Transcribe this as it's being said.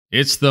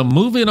It's the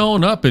Moving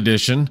On Up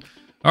edition.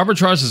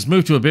 Arbitrage has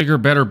moved to a bigger,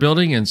 better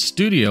building and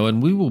studio,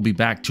 and we will be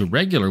back to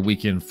regular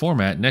weekend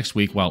format next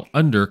week while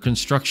under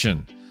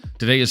construction.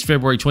 Today is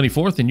February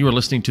 24th, and you are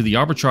listening to the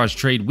Arbitrage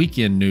Trade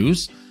Weekend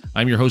News.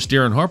 I'm your host,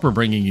 Darin Harper,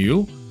 bringing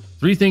you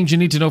 3 things you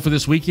need to know for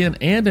this weekend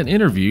and an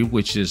interview,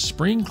 which is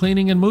spring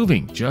cleaning and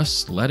moving.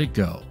 Just let it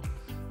go.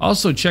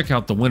 Also, check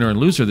out the winner and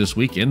loser this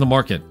week in the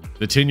market.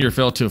 The 10-year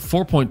fell to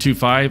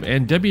 4.25,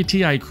 and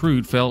WTI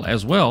crude fell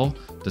as well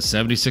to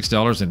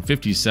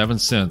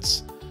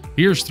 $76.57.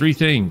 Here's 3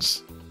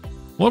 things.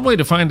 One way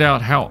to find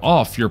out how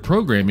off your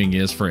programming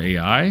is for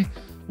AI,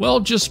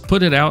 well, just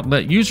put it out and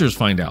let users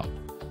find out.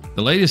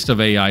 The latest of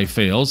AI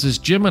fails is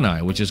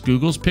Gemini, which is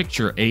Google's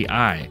picture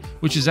AI,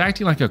 which is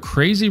acting like a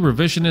crazy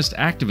revisionist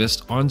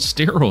activist on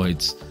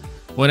steroids.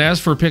 When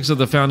asked for pics of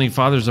the founding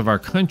fathers of our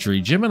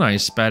country, Gemini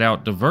spat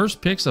out diverse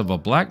pics of a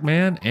black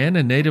man and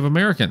a Native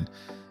American.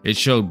 It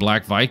showed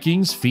black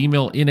Vikings,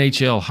 female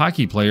NHL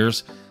hockey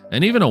players,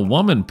 and even a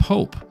woman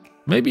pope.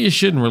 Maybe you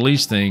shouldn't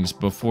release things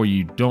before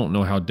you don't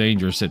know how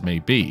dangerous it may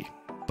be,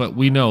 but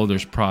we know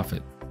there's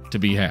profit to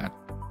be had.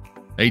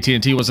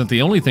 AT&T wasn't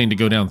the only thing to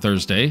go down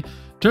Thursday.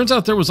 Turns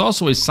out there was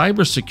also a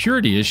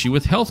cybersecurity issue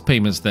with health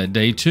payments that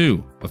day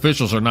too.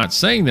 Officials are not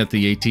saying that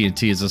the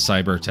AT&T is a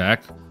cyber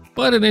attack,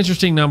 but an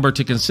interesting number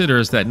to consider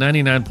is that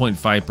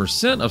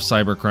 99.5% of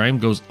cybercrime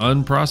goes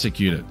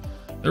unprosecuted.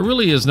 There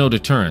really is no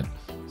deterrent.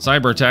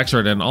 Cyber attacks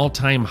are at an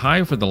all-time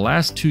high for the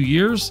last 2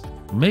 years.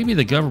 Maybe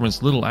the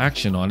government's little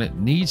action on it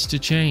needs to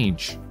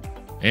change.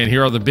 And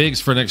here are the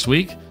bigs for next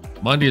week.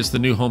 Monday is the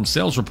new home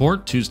sales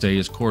report. Tuesday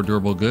is core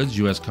durable goods,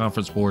 U.S.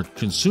 Conference Board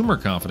consumer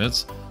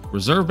confidence,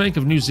 Reserve Bank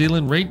of New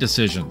Zealand rate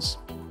decisions.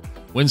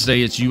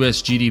 Wednesday, it's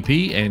U.S.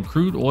 GDP and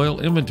crude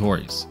oil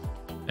inventories.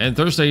 And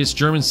Thursday, it's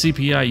German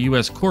CPI,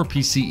 U.S. core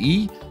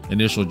PCE,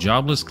 initial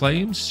jobless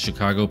claims,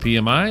 Chicago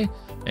PMI,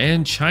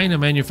 and China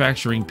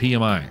manufacturing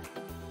PMI.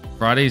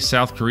 Friday,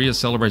 South Korea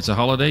celebrates a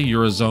holiday,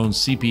 Eurozone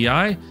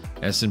CPI,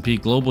 S&P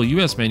Global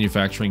U.S.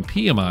 Manufacturing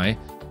PMI,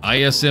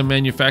 ISM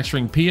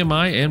Manufacturing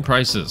PMI, and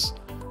prices.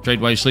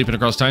 Trade while you're sleeping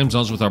across time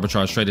zones with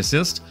Arbitrage Trade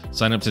Assist.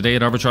 Sign up today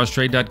at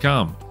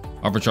arbitragetrade.com.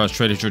 Arbitrage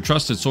Trade is your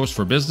trusted source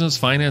for business,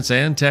 finance,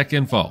 and tech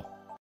info.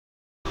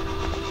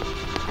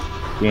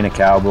 Being a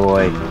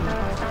cowboy,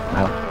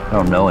 I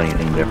don't know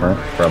anything different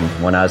from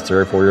when I was 3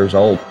 or 4 years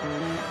old.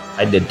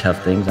 I did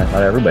tough things. I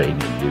thought everybody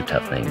needed to do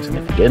tough things, and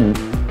if you didn't,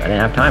 I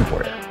didn't have time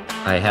for it.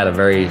 I had a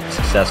very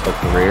successful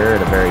career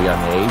at a very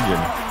young age,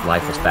 and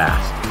life was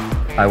fast.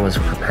 I was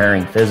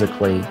preparing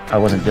physically. I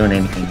wasn't doing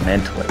anything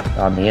mentally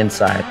on the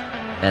inside.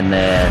 And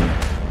then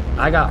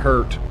I got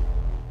hurt.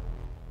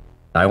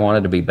 I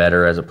wanted to be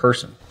better as a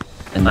person,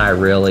 and I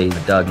really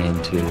dug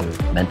into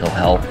mental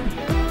health.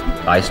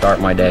 I start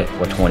my day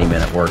with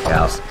 20-minute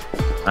workouts.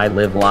 I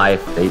live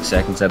life 8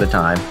 seconds at a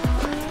time.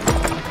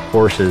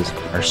 Horses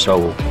are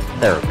so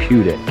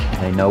therapeutic.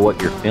 They know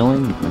what you're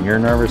feeling. When you're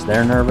nervous,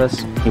 they're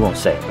nervous. You won't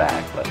say it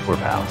back, but we're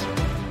pals.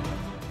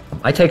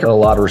 I take a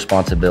lot of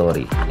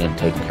responsibility in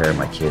taking care of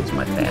my kids,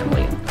 my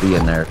family, and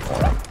being there for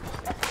them.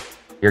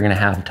 You're gonna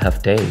have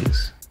tough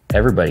days.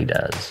 Everybody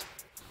does.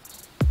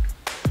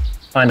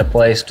 Find a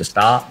place to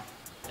stop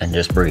and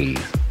just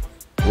breathe.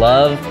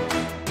 Love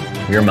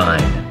your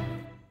mind.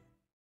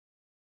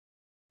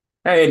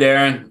 Hey,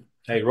 Darin.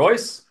 Hey,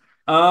 Royce.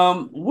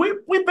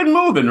 We've been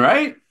moving,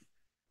 right?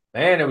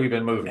 Man, have we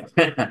been moving.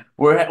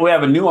 We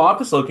have a new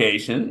office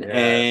location, Yes.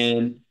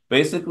 and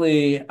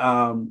basically,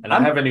 And I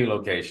have a new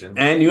location.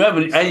 and you have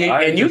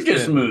and you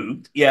just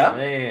moved, yeah.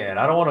 Man,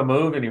 I don't want to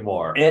move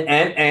anymore.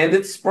 And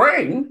it's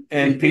spring,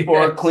 and people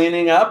are Yes.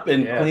 cleaning up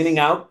and Yes. cleaning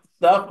out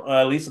stuff.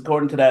 At least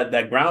according to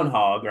that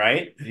groundhog,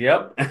 right?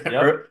 Yep.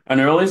 An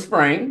early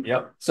spring.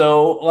 Yep.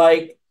 So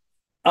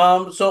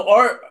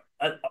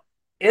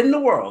in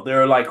the world,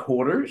 there are like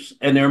hoarders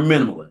and there are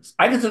minimalists.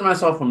 I consider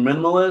myself a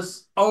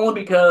minimalist only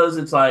because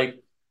it's like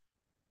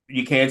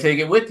you can't take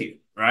it with you,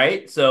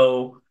 right?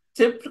 So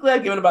typically I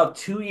give it about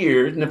 2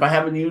 years, and if I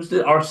haven't used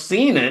it or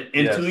seen it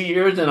in Yes. 2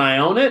 years and I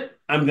own it,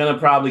 I'm gonna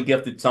probably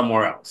gift it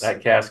somewhere else.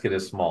 That casket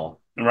is small.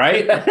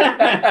 Right?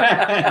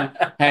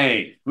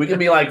 Hey, we can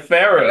be like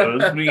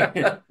pharaohs.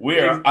 We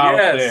are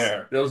out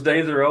there. Those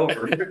days are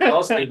over. It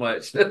costs too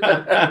much.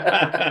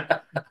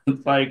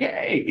 It's like,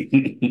 hey.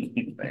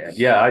 Man,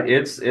 yeah,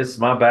 it's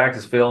my back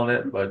is feeling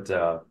it, but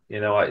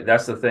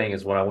that's the thing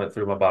is when I went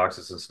through my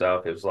boxes and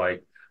stuff, it was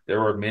like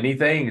there were many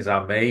things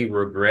I may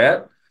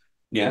regret,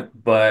 Yeah.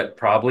 but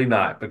probably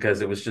not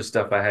because it was just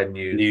stuff I hadn't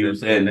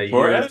used in a year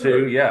or forever.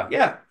 two. Yeah,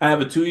 Yeah, I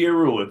have a 2-year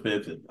rule.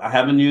 If I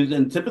haven't used it,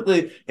 and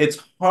typically it's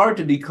hard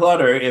to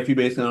declutter if you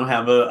basically don't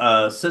have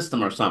a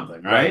system or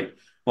something, right?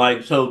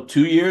 Like, so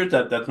 2 years,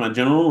 that's my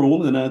general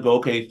rule. Then I go,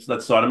 okay, so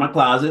let's start in my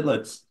closet.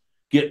 Let's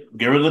get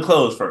rid of the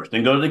clothes first,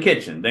 then go to the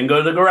kitchen, then go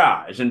to the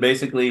garage, and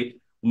basically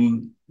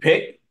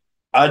pick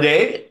a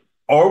day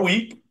or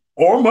week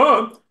or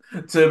month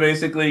to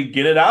basically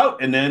get it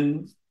out, and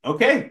then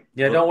okay.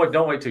 yeah.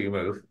 Don't wait till you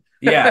move.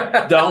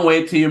 Yeah, don't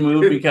wait till you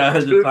move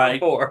because Do it's it like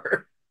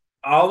before.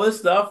 all this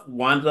stuff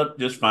winds up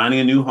just finding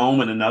a new home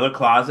in another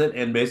closet,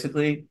 and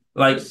basically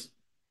like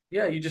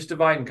Yeah, you just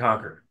divide and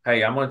conquer.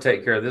 Hey, I'm going to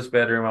take care of this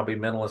bedroom. I'll be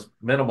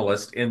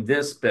minimalist in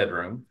this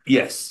bedroom.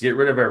 Yes. Get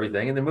rid of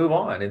everything and then move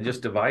on and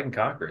just divide and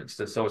conquer.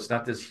 So it's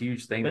not this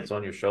huge thing that's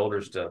on your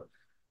shoulders to,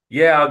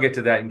 yeah, I'll get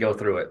to that and go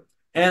through it.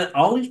 And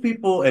all these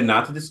people, and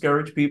not to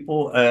discourage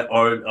people,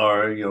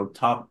 or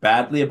talk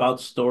badly about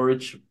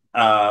storage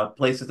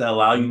places that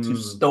allow you to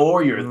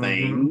store your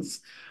things.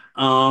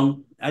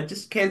 I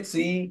just can't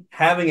see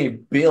having a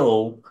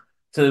bill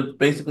to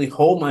basically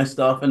hold my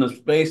stuff in a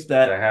space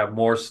that to have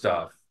more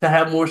stuff.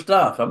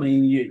 I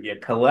mean, you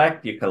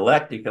collect.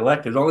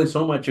 There's only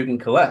so much you can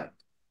collect.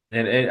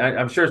 And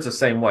I'm sure it's the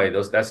same way.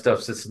 That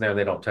stuff sits in there, and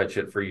they don't touch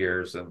it for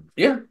years. And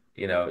yeah,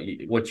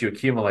 what you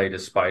accumulate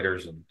is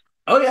spiders and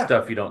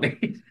stuff you don't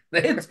need.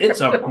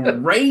 It's a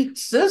great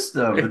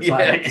system. It's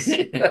like,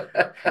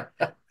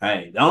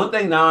 hey, the only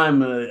thing now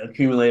I'm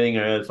accumulating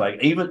is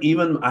like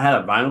even I had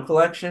a vinyl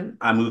collection.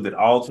 I moved it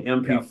all to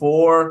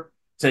MP4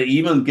 to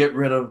even get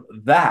rid of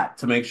that,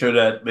 to make sure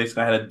that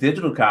basically I had a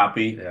digital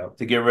copy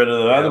to get rid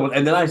of the other one,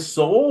 and then I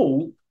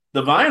sold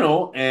the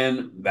vinyl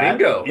and that,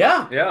 bingo.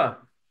 Yeah.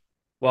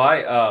 Well,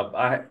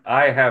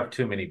 I have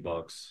too many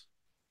books.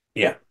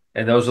 Yeah,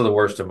 and those are the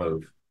worst to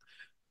move.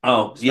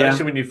 Oh,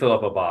 especially when you fill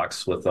up a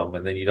box with them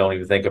and then you don't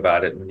even think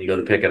about it and you go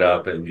to pick it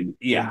up and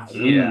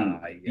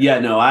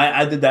no,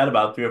 I did that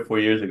about 3 or 4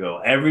 years ago.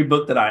 Every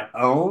book that I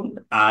owned,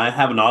 I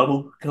have an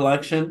Audible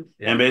collection,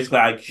 and basically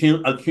I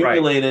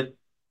accumulated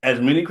as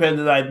many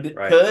credits as I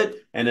could,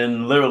 and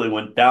then literally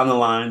went down the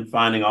line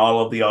finding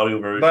all of the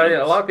audio versions. But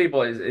a lot of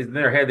people, in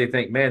their head, they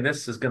think, man,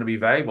 this is going to be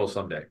valuable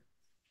someday.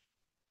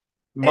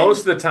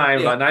 Most of the time,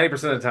 about 90%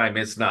 of the time,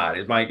 it's not.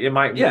 It might accrue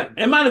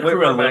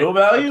a little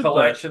value. A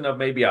collection of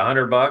maybe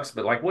 $100,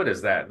 but like, what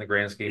is that in the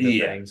grand scheme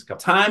of things?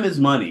 Time is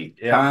money.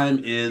 Yeah.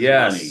 Time is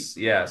money.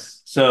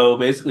 Yes. So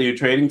basically, you're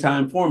trading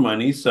time for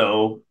money.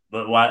 So,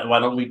 but why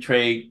don't we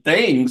trade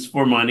things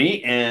for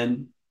money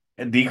and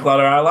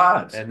declutter our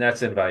lives? And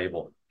that's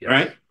invaluable.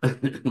 Yes. Right?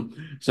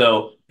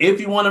 So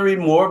if you want to read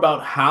more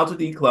about how to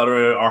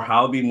declutter or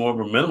how to be more of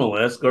a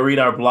minimalist, go read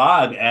our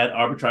blog at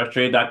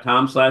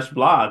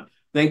arbitragetrade.com/blog.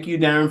 Thank you,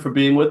 Darin, for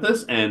being with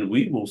us, and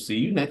we will see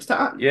you next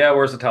time. Yeah,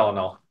 where's the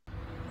Tylenol?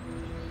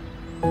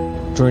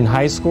 During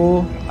high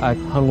school, I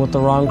hung with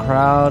the wrong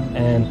crowd,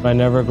 and I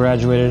never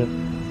graduated.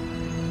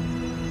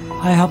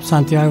 I helped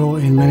Santiago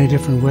in many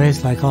different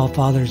ways, like all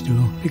fathers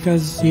do,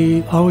 because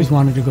he always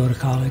wanted to go to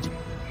college.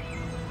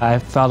 I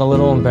felt a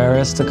little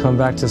embarrassed to come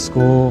back to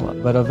school,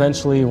 but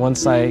eventually,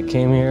 once I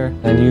came here,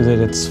 I knew that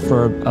it's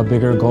for a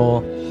bigger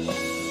goal.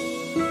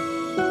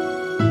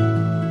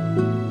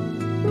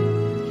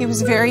 He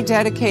was very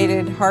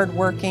dedicated,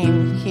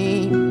 hardworking.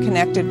 He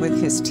connected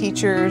with his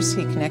teachers.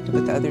 He connected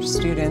with other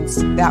students.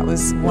 That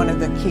was one of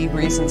the key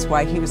reasons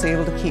why he was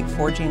able to keep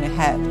forging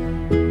ahead.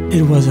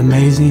 It was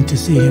amazing to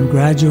see him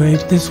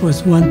graduate. This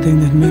was one thing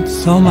that meant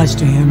so much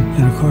to him,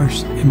 and of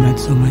course, it meant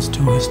so much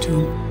to us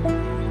too.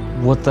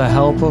 With the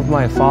help of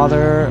my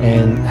father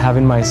and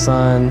having my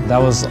son,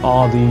 that was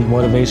all the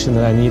motivation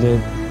that I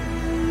needed.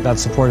 That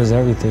support is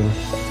everything.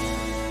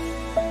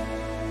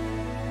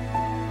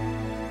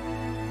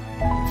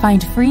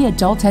 Find free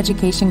adult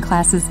education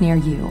classes near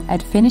you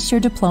at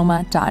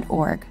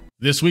finishyourdiploma.org.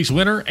 This week's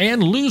winner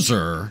and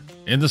loser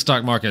in the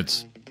stock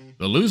markets.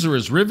 The loser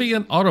is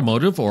Rivian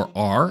Automotive, or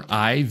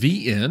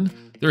RIVN.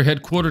 They're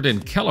headquartered in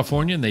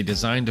California, and they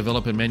design,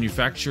 develop, and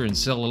manufacture and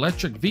sell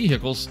electric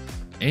vehicles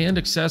and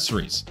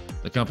accessories.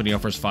 The company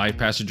offers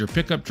 5-passenger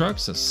pickup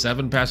trucks, a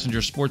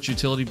 7-passenger sports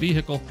utility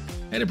vehicle,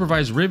 and it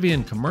provides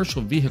Rivian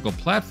commercial vehicle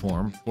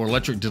platform for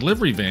electric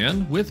delivery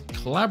van with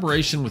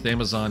collaboration with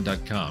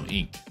Amazon.com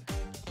Inc.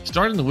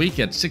 Starting the week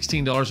at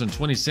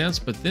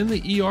 $16.20, but then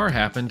the ER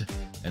happened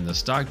and the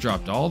stock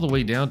dropped all the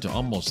way down to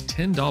almost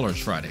 $10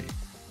 Friday.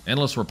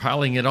 Analysts were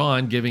piling it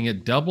on, giving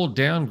it double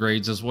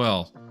downgrades as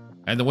well.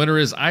 And the winner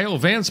is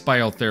Iovance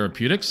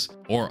Biotherapeutics,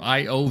 or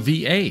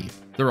IOVA.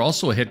 They're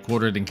also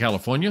headquartered in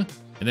California,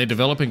 and they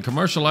develop and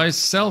commercialize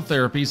cell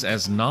therapies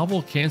as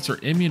novel cancer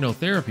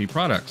immunotherapy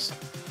products.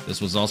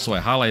 This was also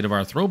a highlight of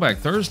our Throwback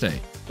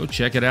Thursday. Go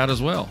check it out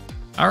as well.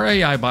 Our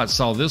AI bot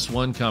saw this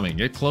one coming.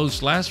 It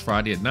closed last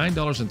Friday at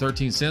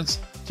 $9.13.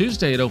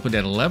 Tuesday, it opened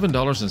at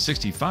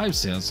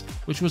 $11.65,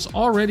 which was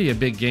already a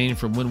big gain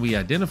from when we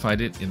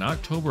identified it in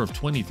October of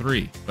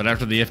 23. But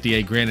after the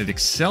FDA granted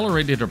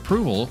accelerated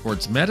approval for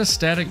its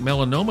metastatic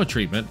melanoma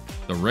treatment,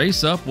 the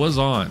race up was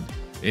on.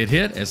 It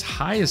hit as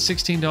high as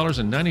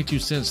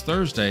 $16.92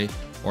 Thursday,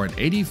 or an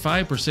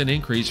 85%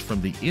 increase from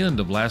the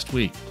end of last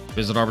week.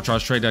 Visit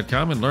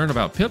arbitragetrade.com and learn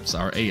about Pips,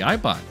 our AI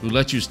bot, who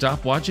lets you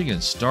stop watching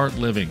and start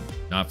living.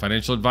 Not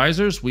financial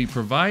advisors, we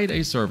provide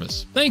a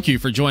service. Thank you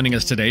for joining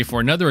us today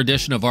for another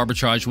edition of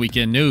Arbitrage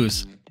Weekend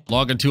News.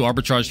 Log into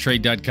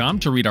arbitragetrade.com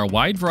to read our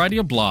wide variety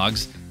of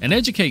blogs and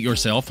educate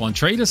yourself on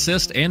Trade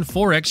Assist and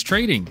Forex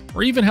trading,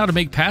 or even how to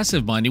make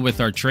passive money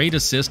with our Trade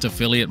Assist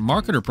affiliate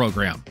marketer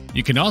program.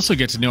 You can also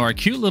get to know our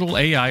cute little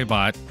AI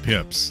bot,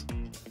 Pips.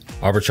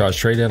 Arbitrage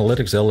Trade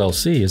Analytics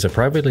LLC is a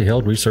privately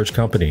held research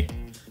company.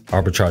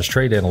 Arbitrage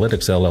Trade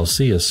Analytics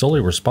LLC is solely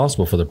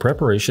responsible for the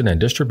preparation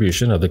and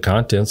distribution of the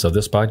contents of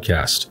this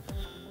podcast.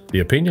 The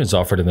opinions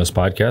offered in this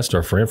podcast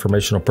are for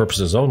informational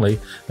purposes only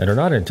and are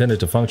not intended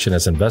to function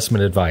as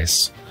investment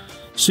advice.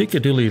 Seek a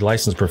duly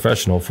licensed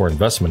professional for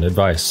investment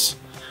advice.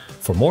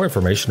 For more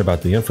information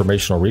about the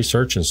informational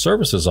research and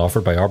services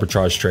offered by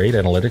Arbitrage Trade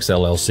Analytics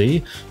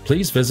LLC,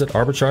 please visit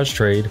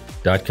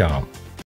arbitragetrade.com.